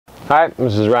Hi,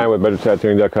 this is Ryan with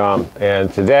bettertattooing.com,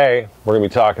 and today we're going to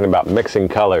be talking about mixing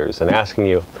colors and asking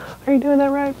you, are you doing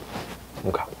that right?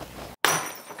 Okay.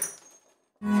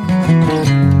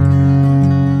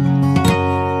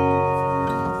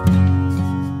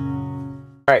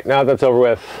 Alright, now that's over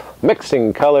with,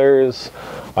 mixing colors.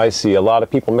 I see a lot of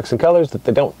people mixing colors that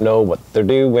they don't know what they're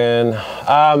doing.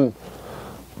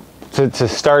 To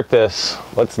start this,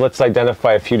 let's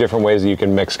identify a few different ways that you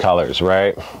can mix colors,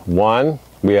 right? One,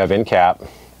 we have in cap,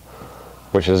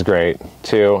 which is great.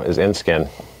 Two is in skin.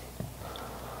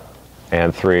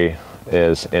 And three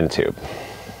is in tube.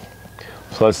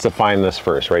 So let's define this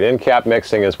first, right? In cap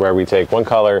mixing is where we take one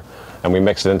color and we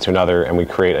mix it into another and we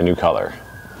create a new color.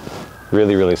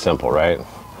 Really, really simple, right?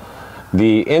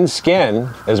 The in skin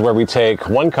is where we take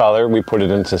one color, we put it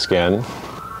into skin.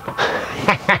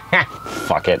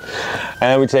 Fuck it.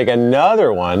 And we take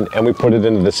another one and we put it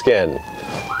into the skin.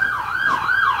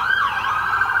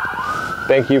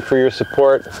 Thank you for your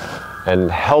support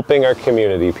and helping our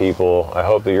community, people. I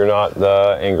hope that you're not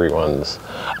the angry ones.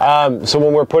 So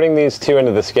when we're putting these two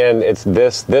into the skin, it's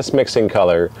this mixing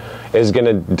color is going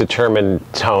to determine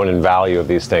tone and value of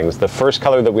these things. The first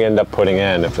color that we end up putting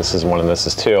in, if this is one and this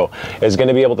is two, is going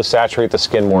to be able to saturate the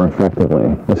skin more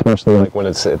effectively, especially like when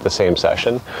it's at the same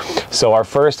session. So our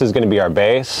first is going to be our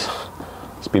base.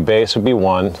 Base would be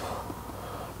one,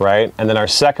 right? And then our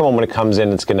second one, when it comes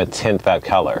in, it's going to tint that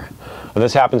color. And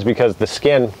this happens because the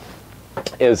skin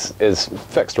is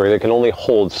fixed, right? It can only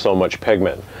hold so much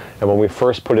pigment. And when we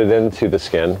first put it into the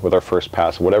skin with our first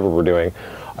pass, whatever we're doing,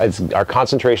 our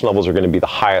concentration levels are going to be the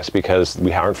highest because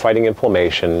we aren't fighting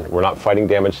inflammation, we're not fighting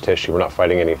damaged tissue, we're not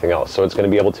fighting anything else. So it's going to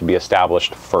be able to be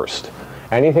established first.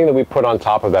 Anything that we put on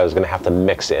top of that is going to have to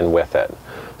mix in with it.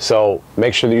 So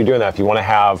make sure that you're doing that. If you want to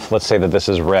have, let's say that this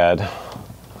is red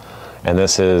and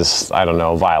this is, I don't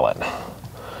know, violet.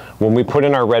 When we put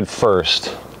in our red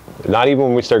first, not even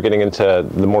when we start getting into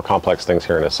the more complex things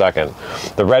here in a second,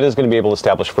 the red is going to be able to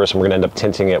establish first, and we're going to end up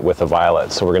tinting it with the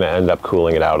violet. So we're going to end up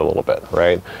cooling it out a little bit,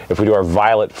 right? If we do our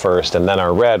violet first and then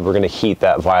our red, we're going to heat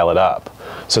that violet up.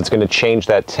 So it's going to change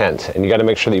that tint, and you got to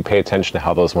make sure that you pay attention to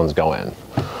how those ones go in.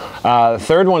 The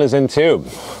third one is in tube.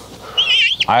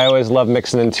 I always love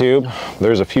mixing in tube.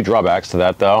 There's a few drawbacks to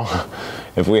that though.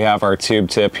 If we have our tube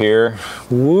tip here,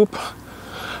 whoop,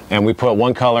 and we put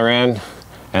one color in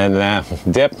and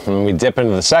dip, and we dip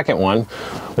into the second one,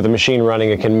 with the machine running,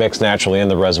 it can mix naturally in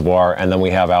the reservoir, and then we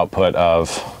have output of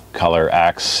color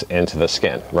X into the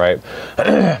skin, right?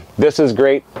 This is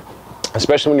great,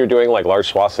 especially when you're doing like large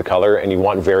swaths of color and you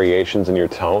want variations in your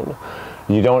tone.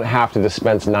 You don't have to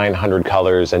dispense 900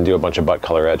 colors and do a bunch of butt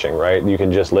color edging, right? You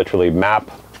can just literally map,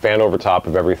 fan over top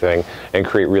of everything and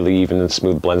create really even and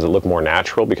smooth blends that look more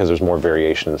natural because there's more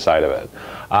variation inside of it.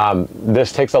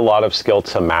 This takes a lot of skill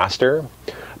to master,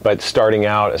 but starting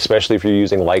out, especially if you're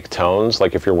using like tones,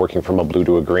 like if you're working from a blue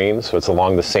to a green, so it's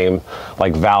along the same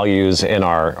like values in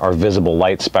our visible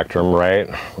light spectrum, right?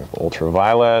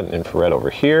 Ultraviolet, infrared over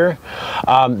here.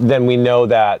 Then we know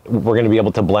that we're going to be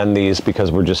able to blend these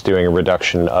because we're just doing a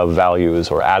reduction of values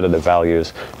or additive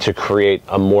values to create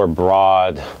a more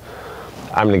broad,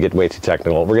 I'm going to get way too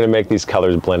technical. We're going to make these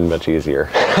colors blend much easier.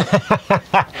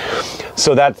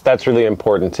 So that's really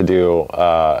important to do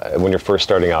when you're first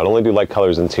starting out. Only do light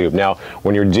colors in tube. Now,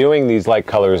 when you're doing these light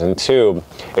colors in tube,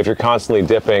 if you're constantly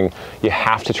dipping, you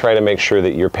have to try to make sure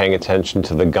that you're paying attention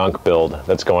to the gunk build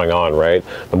that's going on, right?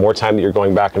 The more time that you're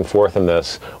going back and forth in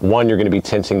this, one, you're going to be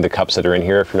tinting the cups that are in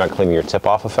here if you're not cleaning your tip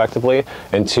off effectively,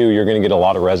 and two, you're going to get a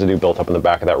lot of residue built up in the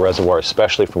back of that reservoir,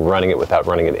 especially from running it without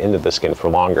running it into the skin for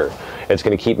longer. It's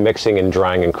going to keep mixing and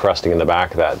drying and crusting in the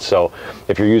back of that. So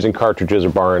if you're using cartridges or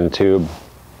bar and tube,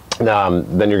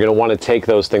 then you're going to want to take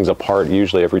those things apart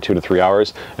usually every 2 to 3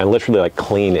 hours and literally like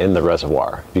clean in the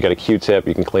reservoir. If you got a Q-tip,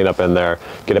 you can clean up in there,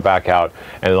 get it back out,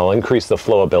 and it'll increase the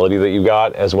flowability that you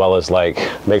got, as well as like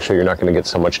make sure you're not going to get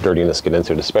so much dirtiness get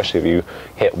into it, especially if you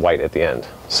hit white at the end.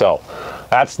 So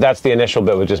that's the initial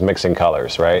bit with just mixing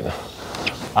colors, right?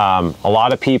 A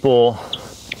lot of people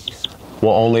will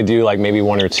only do like maybe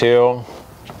one or two.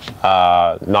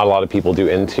 Not a lot of people do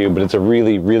in tube, but it's a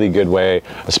really, really good way,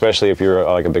 especially if you're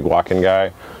like a big walk-in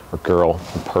guy or girl,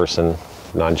 person,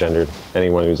 non-gendered,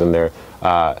 anyone who's in there.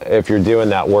 If you're doing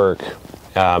that work,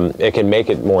 it can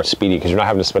make it more speedy because you're not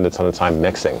having to spend a ton of time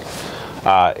mixing.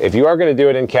 If you are going to do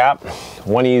it in cap,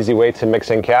 one easy way to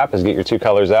mix in cap is get your two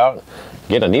colors out,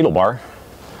 get a needle bar,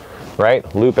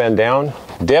 right? Loop end down,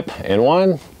 dip in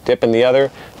one, dip in the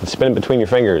other, and spin it between your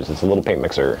fingers. It's a little paint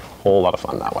mixer. Whole lot of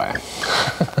fun that way.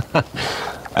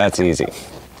 That's easy.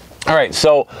 All right,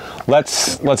 so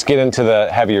let's get into the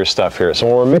heavier stuff here. So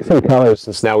when we're mixing colors,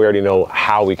 since now we already know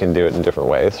how we can do it in different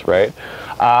ways, right?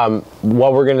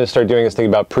 What we're going to start doing is think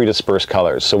about predispersed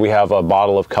colors. So we have a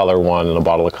bottle of color 1 and a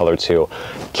bottle of color 2.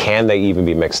 Can they even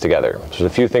be mixed together? So there's a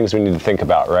few things we need to think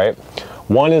about, right?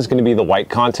 One is going to be the white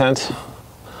content.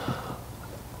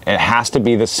 It has to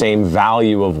be the same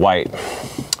value of white.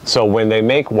 So when they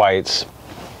make whites,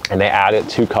 and they add it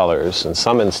to colors, in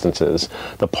some instances,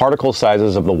 the particle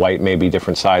sizes of the white may be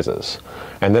different sizes.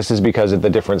 And this is because at the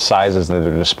different sizes that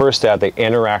they're dispersed at, they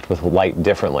interact with light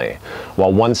differently.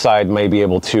 While one side may be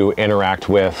able to interact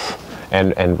with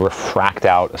and refract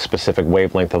out a specific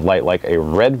wavelength of light like a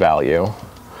red value,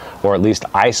 or at least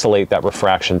isolate that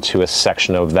refraction to a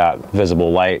section of that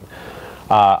visible light,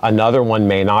 another one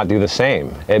may not do the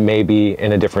same. It may be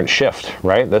in a different shift,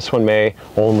 right? This one may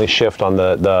only shift on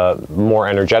the more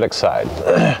energetic side.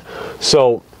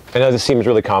 So I know this seems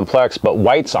really complex, but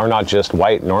whites are not just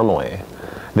white normally.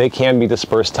 They can be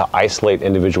dispersed to isolate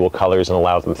individual colors and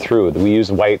allow them through. We use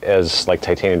white as, like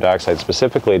titanium dioxide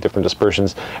specifically, different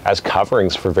dispersions as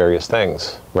coverings for various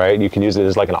things, right? You can use it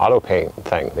as like an auto paint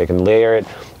thing. They can layer it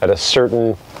at a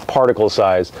certain particle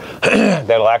size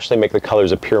that'll actually make the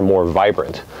colors appear more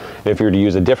vibrant. And if you were to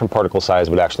use a different particle size,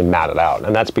 it would actually mat it out.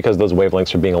 And that's because those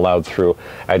wavelengths are being allowed through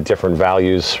at different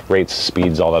values, rates,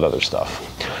 speeds, all that other stuff.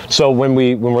 So when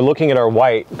we're looking at our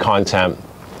white content,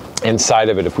 inside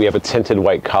of it, if we have a tinted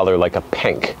white color like a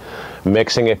pink,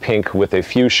 mixing a pink with a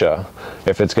fuchsia,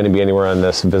 if it's going to be anywhere on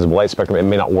this visible light spectrum, it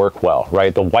may not work well,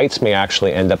 right? The whites may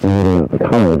actually end up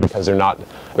because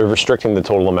they're restricting the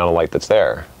total amount of light that's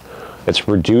there. It's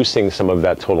reducing some of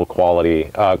that total quality,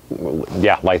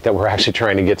 light that we're actually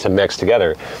trying to get to mix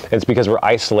together. And it's because we're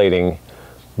isolating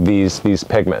these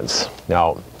pigments.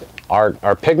 Now,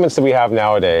 our pigments that we have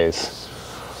nowadays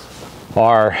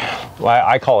are,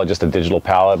 I call it just a digital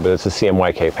palette, but it's a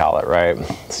CMYK palette, right?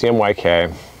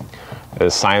 CMYK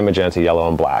is cyan, magenta, yellow,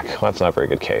 and black. Well, that's not a very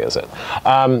good K, is it?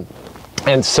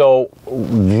 And so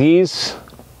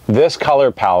this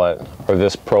color palette, or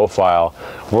this profile,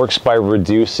 works by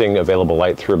reducing available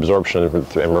light through absorption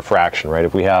and refraction, right?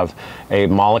 If we have a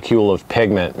molecule of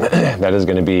pigment that is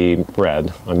going to be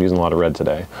red, I'm using a lot of red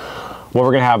today, what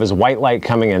we're going to have is white light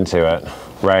coming into it,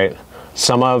 right?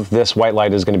 Some of this white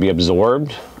light is going to be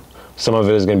absorbed, some of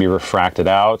it is going to be refracted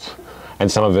out,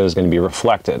 and some of it is going to be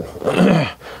reflected.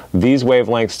 These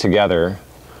wavelengths together,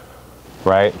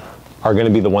 right, are going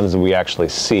to be the ones that we actually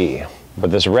see.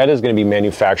 But this red is going to be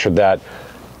manufactured that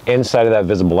inside of that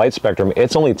visible light spectrum,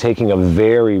 it's only taking a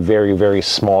very, very, very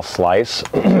small slice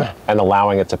and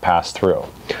allowing it to pass through.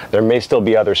 There may still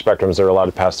be other spectrums that are allowed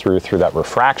to pass through that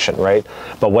refraction, right?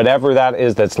 But whatever that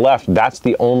is that's left, that's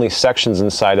the only sections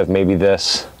inside of maybe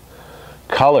this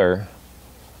color,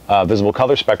 visible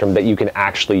color spectrum that you can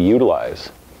actually utilize.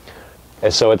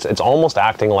 And so it's almost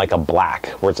acting like a black,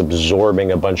 where it's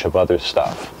absorbing a bunch of other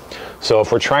stuff. So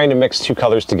if we're trying to mix two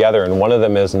colors together, and one of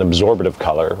them is an absorbative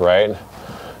color, right?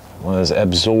 One is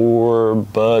absorbative,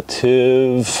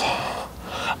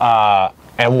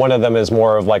 and one of them is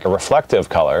more of like a reflective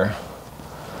color.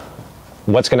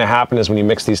 What's going to happen is when you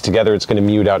mix these together, it's going to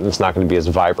mute out and it's not going to be as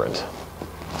vibrant.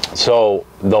 So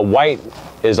the white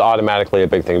is automatically a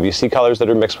big thing. If you see colors that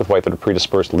are mixed with white that are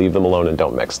predispersed, leave them alone and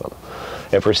don't mix them.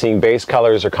 If we're seeing base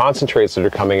colors or concentrates that are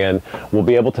coming in, we'll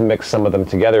be able to mix some of them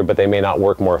together, but they may not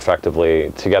work more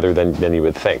effectively together than you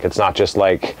would think. It's not just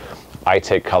like I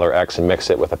take color X and mix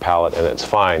it with a palette and it's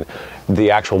fine.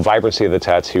 The actual vibrancy of the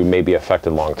tattoo may be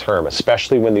affected long term,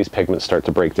 especially when these pigments start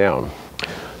to break down.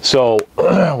 So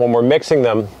when we're mixing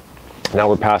them, now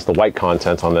we're past the white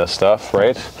content on this stuff,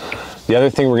 right? The other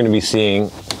thing we're going to be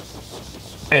seeing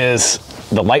is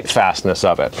the light fastness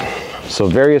of it. So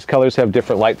various colors have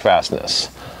different light fastness.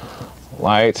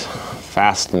 Light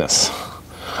fastness.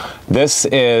 This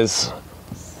is,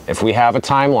 if we have a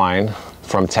timeline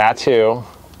from tattoo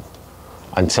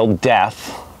until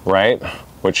death, right,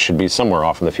 which should be somewhere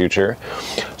off in the future,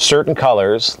 certain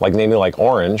colors, like namely like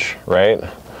orange, right,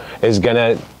 is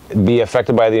gonna be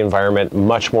affected by the environment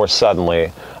much more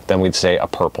suddenly than we'd say a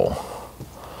purple.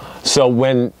 So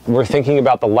when we're thinking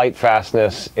about the light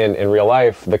fastness in real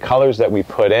life, the colors that we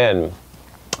put in,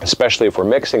 especially if we're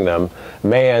mixing them,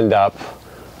 may end up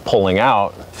pulling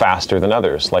out faster than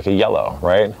others, like a yellow,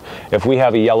 right? If we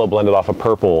have a yellow blended off a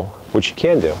purple, which you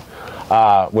can do,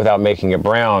 without making it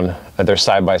brown, they're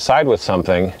side by side with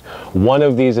something, one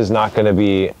of these is not going to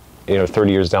be,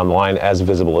 30 years down the line as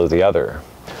visible as the other.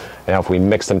 Now, if we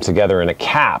mix them together in a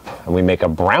cap and we make a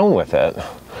brown with it,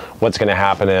 what's going to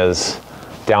happen is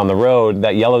down the road,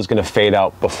 that yellow is going to fade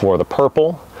out before the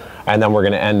purple, and then we're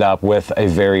going to end up with a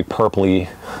very purpley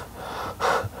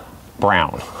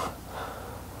brown,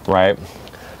 right?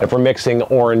 If we're mixing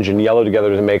orange and yellow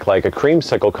together to make like a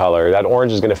creamsicle color, that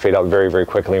orange is going to fade out very, very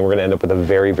quickly, and we're going to end up with a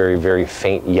very, very, very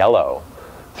faint yellow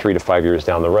 3 to 5 years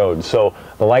down the road. So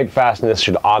the light fastness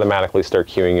should automatically start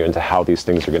cueing you into how these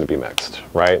things are going to be mixed,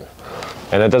 right?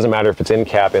 And it doesn't matter if it's in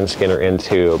cap, in skin, or in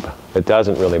tube. It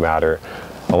doesn't really matter.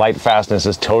 The light fastness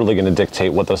is totally going to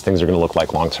dictate what those things are going to look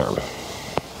like long term.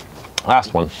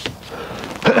 Last one.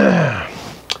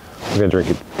 I'm gonna drink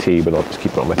a tea, but I'll just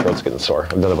keep going. My throat's getting sore.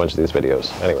 I've done a bunch of these videos.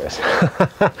 Anyways,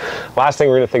 last thing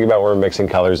we're gonna think about when we're mixing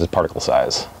colors is particle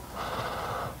size,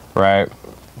 right?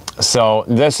 So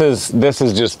this is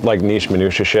just like niche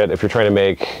minutia shit. If you're trying to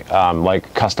make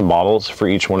like custom models for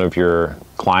each one of your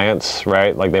clients,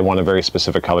 right? Like they want a very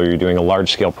specific color. You're doing a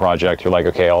large scale project. You're like,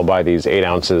 okay, I'll buy these 8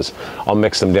 ounces. I'll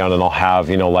mix them down, and I'll have,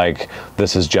 you know, like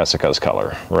this is Jessica's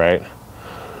color, right?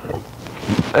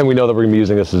 And we know that we're going to be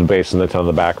using this as a base in the tone of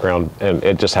the background, and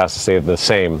it just has to stay the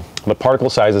same. The particle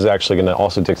size is actually going to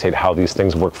also dictate how these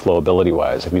things work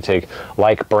flowability-wise. If you take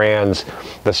like brands,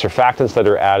 the surfactants that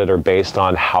are added are based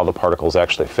on how the particles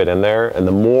actually fit in there, and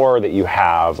the more that you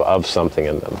have of something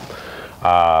in them,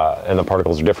 and the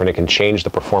particles are different, it can change the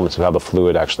performance of how the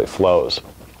fluid actually flows.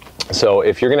 So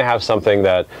if you're going to have something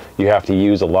that you have to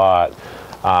use a lot,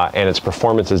 and its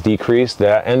performance is decreased,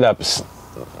 that end up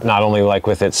not only like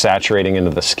with it saturating into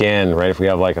the skin, right? If we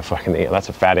have like a fucking, that's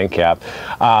a fat ink cap,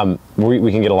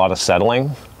 we can get a lot of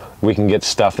settling. We can get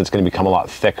stuff that's going to become a lot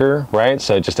thicker, right?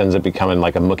 So it just ends up becoming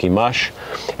like a mucky mush.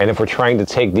 And if we're trying to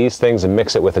take these things and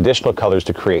mix it with additional colors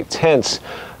to create tints,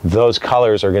 those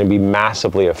colors are going to be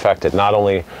massively affected, not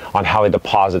only on how they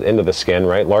deposit into the skin,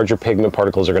 right? Larger pigment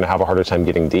particles are going to have a harder time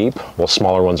getting deep, while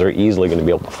smaller ones are easily going to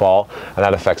be able to fall, and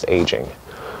that affects aging.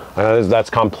 I know that's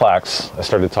complex. I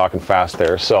started talking fast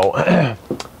there. So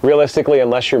realistically,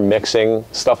 unless you're mixing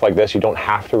stuff like this, you don't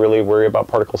have to really worry about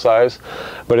particle size.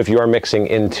 But if you are mixing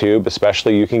in tube,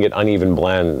 especially, you can get uneven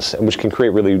blends, which can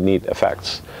create really neat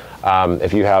effects.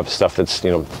 If you have stuff that's,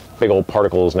 you know, big old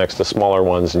particles next to smaller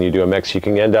ones and you do a mix, you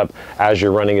can end up, as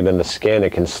you're running it in the skin,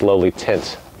 it can slowly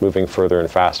tint, moving further and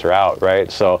faster out,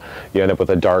 right? So you end up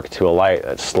with a dark to a light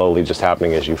that's slowly just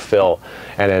happening as you fill.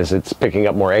 And as it's picking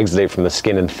up more exudate from the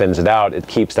skin and thins it out, it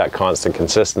keeps that constant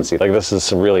consistency. Like, this is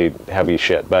some really heavy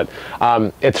shit, but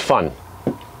it's fun.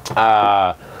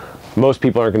 Most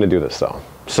people aren't gonna do this though.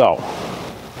 So,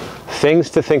 things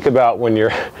to think about when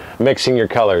you're mixing your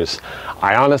colors.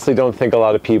 I honestly don't think a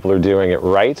lot of people are doing it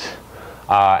right.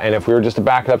 And if we were just to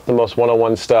back it up to the most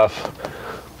 101 stuff,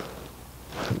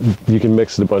 you can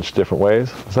mix it a bunch of different ways.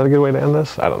 Is that a good way to end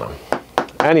this? I don't know.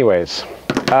 Anyways,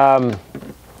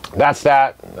 that's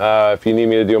that. If you need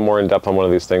me to do more in depth on one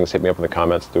of these things, hit me up in the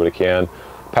comments, do what I can.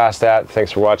 Past that,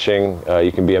 thanks for watching.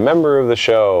 You can be a member of the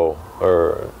show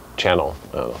or channel.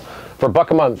 I don't know. For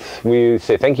 $1 a month, we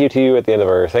say thank you to you at the end of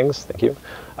our things. Thank you.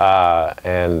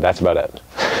 And that's about it.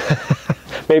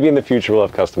 Maybe in the future we'll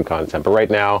have custom content, but right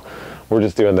now we're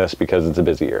just doing this because it's a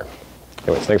busy year.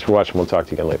 Anyways, thanks for watching. We'll talk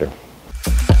to you again later.